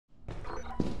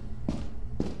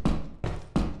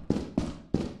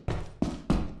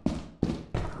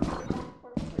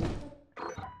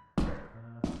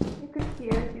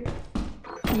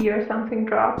key or something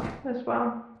drop as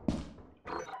well.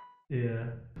 Yeah.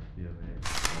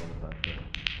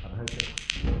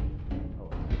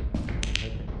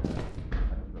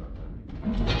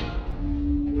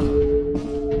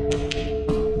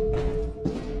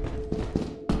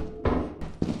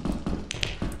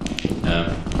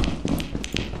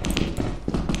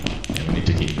 We need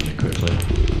to keep moving quickly.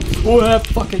 Oh,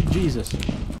 fucking Jesus.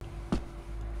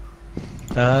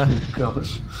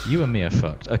 Gosh. You and me are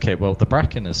fucked. Okay, well, the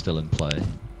Braken is still in play.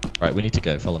 Right, we need to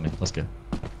go. Follow me. Let's go.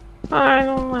 I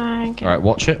don't like it. Alright,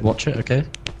 watch it, okay?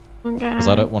 Okay. Because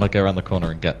I don't want to go around the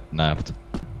corner and get nabbed.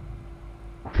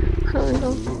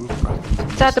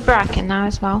 Is that the Braken now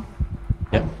as well?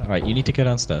 Yep, alright, you need to go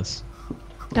downstairs.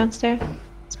 Downstairs?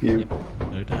 It's you. Yep.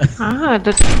 No doubt. Ah,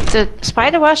 the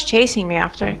spider was chasing me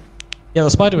after. Yeah, the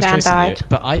spider was Dan chasing died. you,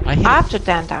 but I hit After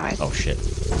Dan died. Oh shit.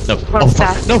 No. What's Oh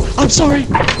fuck. that? No, I'm sorry!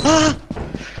 Ah!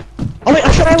 Oh wait,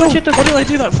 I shut the door! What did I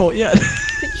do that for? Yeah.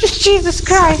 Jesus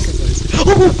Christ!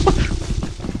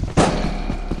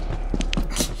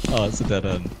 Oh, it's a dead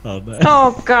end. Oh no.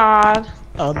 Oh God.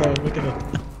 Oh no, we're gonna...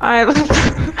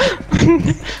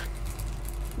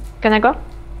 Can I go?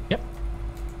 Yep.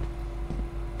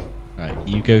 Alright,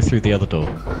 you go through the other door.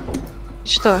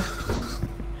 Which door?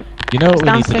 You know what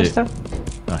we need to do? Downstairs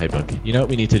Oh hey bug. You know what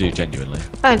we need to do genuinely?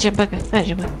 Oh, jump back.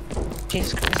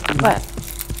 Jesus Christ. What?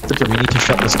 We need to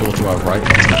shut this door to our right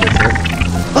once we go through.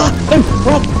 Ah! No!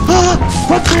 Run! Ah!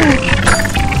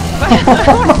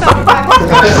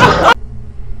 Run!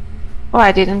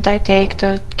 Why didn't I take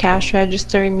the cash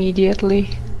register immediately?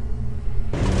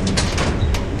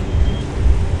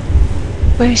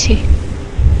 Where is he?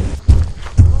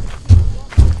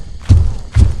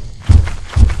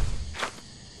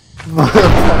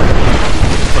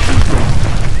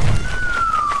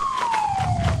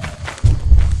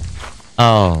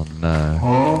 Oh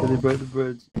no. Did he break the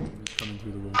bridge?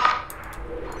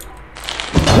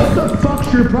 What the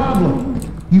fuck's your problem?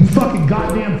 You fucking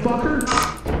goddamn fucker?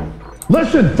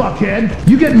 Listen, fuckhead,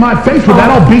 you get in my face with that,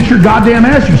 I'll beat your goddamn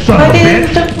ass, you son of a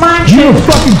bitch. You have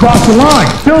fucking crossed the line.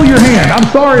 Fill your hand. I'm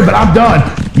sorry, but I'm done.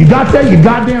 You got that, you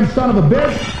goddamn son of a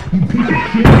bitch? You piece of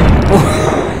shit.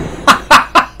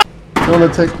 I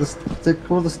wanna take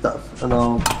all the stuff and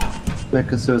I'll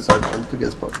make a suicide one to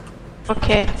get spotted.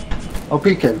 Okay. I'll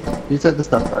peek in. You take the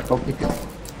stuff back, I'll peek in.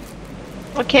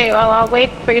 Okay, well I'll wait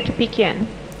for you to peek in.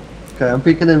 Okay, I'm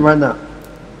peeking in right now.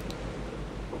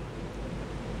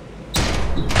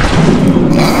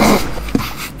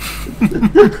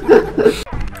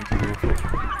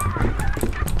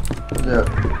 Yeah.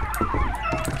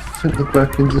 I think the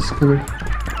Braken just gonna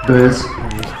burst.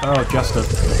 Oh, Justin.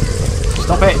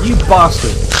 Stop it, you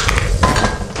bastard!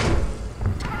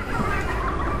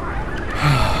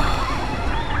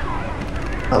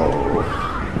 Oh.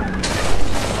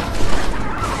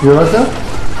 You like that?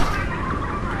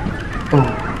 Oh.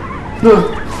 No!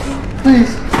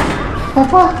 Please!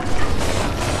 Papa!